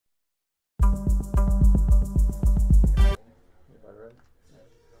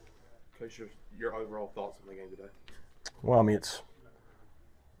What's your overall thoughts on the game today? Well, I mean, it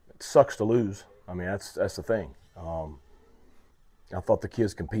sucks to lose. I mean, that's the thing. I thought the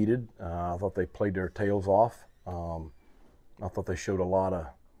kids competed. I thought they played their tails off. I thought they showed a lot of.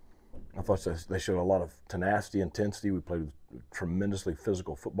 I thought they showed a lot of tenacity, intensity. We played a tremendously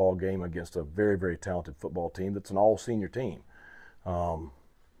physical football game against a very, very talented football team. That's an all-senior team.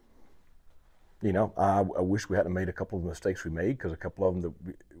 You know, I wish we hadn't made a couple of mistakes we made, because a couple of them that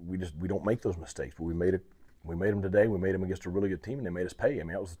we don't make those mistakes. But we made them today. We made them against a really good team, and they made us pay. I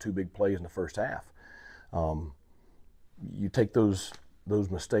mean, that was the two big plays in the first half. You take those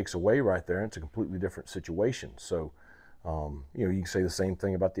mistakes away right there, and it's a completely different situation. So, you know, you can say the same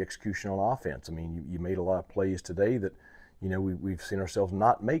thing about the execution on offense. I mean, you made a lot of plays today that, you know, we've seen ourselves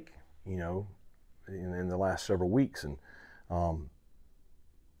not make, you know, in the last several weeks. And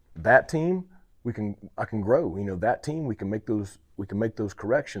that team, I can grow. You know, that team, we can make those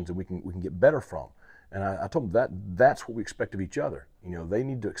corrections, and we can get better from. And I told them that's what we expect of each other. You know, they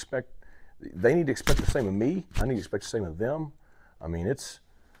need to expect the same of me. I need to expect the same of them. I mean,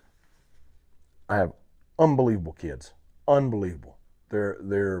 I have unbelievable kids. Unbelievable.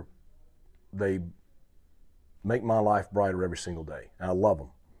 They make my life brighter every single day, and I love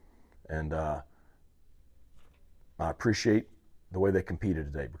them. And I appreciate the way they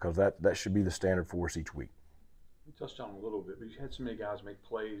competed today, because that should be the standard for us each week. We touched on it a little bit, but you had so many guys make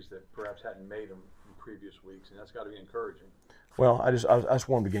plays that perhaps hadn't made them in previous weeks, and that's got to be encouraging. Well, I just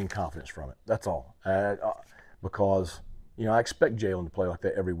want them to gain confidence from it. That's all. Because, you know, I expect Jalen to play like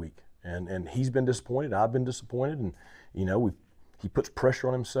that every week, and he's been disappointed. I've been disappointed, and you know, he puts pressure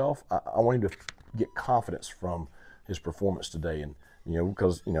on himself. I want him to get confidence from his performance today, and you know,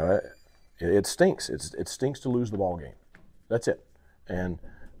 because you know, it stinks. It stinks to lose the ball game. That's it.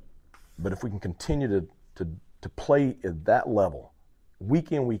 But if we can continue to play at that level,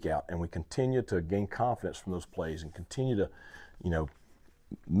 week in, week out, and we continue to gain confidence from those plays and continue to, you know,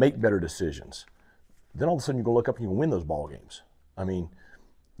 make better decisions, then all of a sudden you go look up and you can win those ball games. I mean,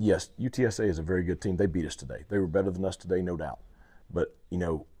 yes, UTSA is a very good team. They beat us today. They were better than us today, no doubt. But, you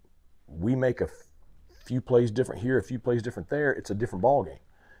know, we make a few plays different here, a few plays different there. It's a different ball game.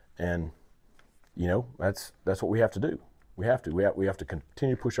 And, you know, that's what we have to do. We have to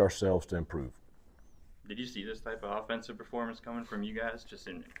continue to push ourselves to improve. Did you see this type of offensive performance coming from you guys, just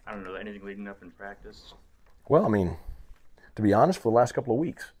in, I don't know, anything leading up in practice? Well, I mean, to be honest, for the last couple of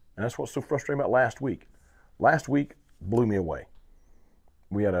weeks, and that's what's so frustrating about last week. Last week blew me away.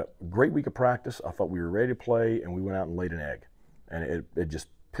 We had a great week of practice. I thought we were ready to play, and we went out and laid an egg. And it just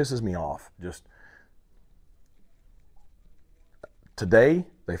pisses me off. Just today,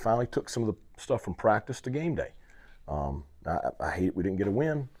 they finally took some of the stuff from practice to game day. I hate it we didn't get a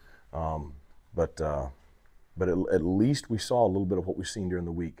win, but at least we saw a little bit of what we've seen during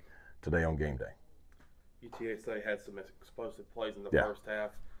the week today on game day. UTSA had some explosive plays in the Yeah. first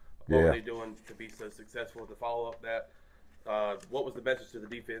half. What were they doing to be so successful to follow up that? What was the message to the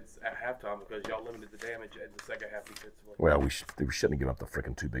defense at halftime? Because y'all limited the damage in the second half defensively. Well, we shouldn't have given up the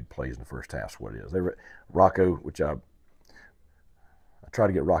freaking two big plays in the first half. Is what it is. Rocco, which I tried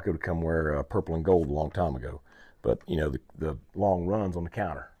to get Rocco to come wear purple and gold a long time ago, but you know, the long runs on the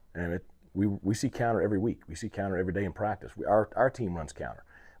counter, and we see counter every week. We see counter every day in practice. Our team runs counter.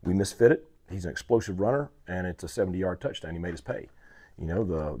 We misfit it. He's an explosive runner, and it's a 70-yard touchdown. He made us pay. You know,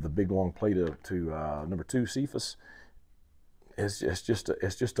 the big long play to number 2, Cephas. It's just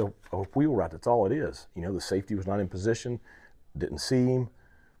a wheel route. That's all it is. You know, the safety was not in position, didn't see him.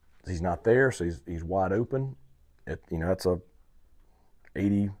 He's not there, so he's wide open. You know, that's a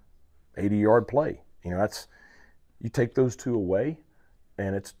 80-yard play. You know, you take those two away,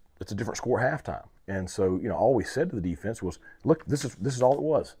 and it's a different score at halftime. And so, you know, all we said to the defense was, look, this is all it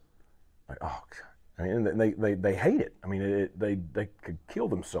was. Like, oh, God. I mean, they hate it. I mean, they could kill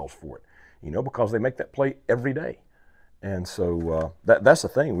themselves for it, you know, because they make that play every day. And so that's the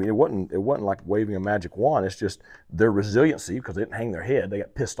thing. It wasn't like waving a magic wand. It's just their resiliency, because they didn't hang their head. They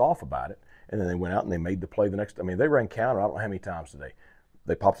got pissed off about it, and then they went out and they made the play the next. I mean, they ran counter. I don't know how many times today.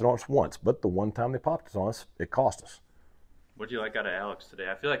 They popped it on us once, but the one time they popped it on us, it cost us. What do you like out of Alex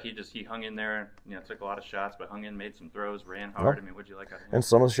today? I feel like he hung in there, you know, took a lot of shots, but hung in, made some throws, ran hard. I mean, what do you like out of him? And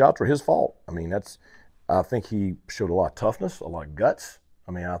some of the shots were his fault. I mean, I think he showed a lot of toughness, a lot of guts.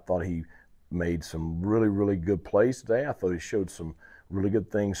 I mean, I thought he made some really, really good plays today. I thought he showed some really good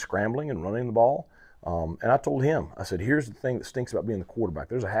things scrambling and running the ball. And I told him, I said, here's the thing that stinks about being the quarterback.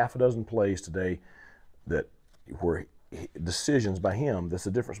 There's a half a dozen plays today where decisions by him, that's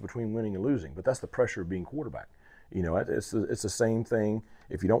the difference between winning and losing. But that's the pressure of being quarterback. You know, it's the same thing.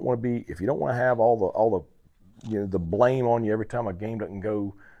 If you don't want to have all the you know, the blame on you every time a game doesn't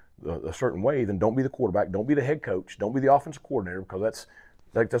go a certain way, then don't be the quarterback, don't be the head coach, don't be the offensive coordinator, because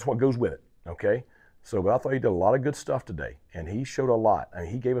that's what goes with it. Okay. So, but I thought he did a lot of good stuff today, and he showed a lot. I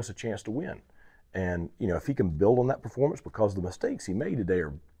mean, he gave us a chance to win. And, you know, if he can build on that performance, because the mistakes he made today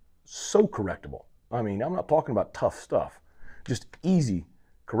are so correctable. I mean, I'm not talking about tough stuff, just easy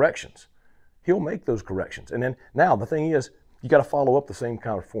corrections. He'll make those corrections. And then now the thing is, you got to follow up the same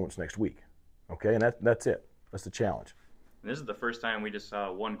kind of performance next week. Okay, and that's it. That's the challenge. And this is the first time we just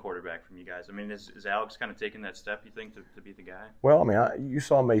saw one quarterback from you guys. I mean, is Alex kind of taking that step, you think, to be the guy? Well, I mean, you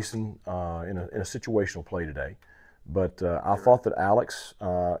saw Mason in a situational play today, but I thought that Alex,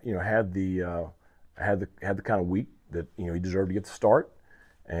 you know, had the kind of week that, you know, he deserved to get the start.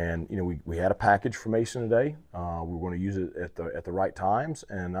 And, you know, we had a package for Mason today. We were going to use it at the right times.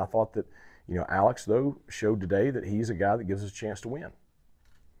 And I thought that, you know, Alex, though, showed today that he's a guy that gives us a chance to win.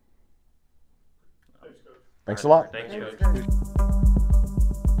 Thanks, Coach. Thanks a lot. Thanks, Coach.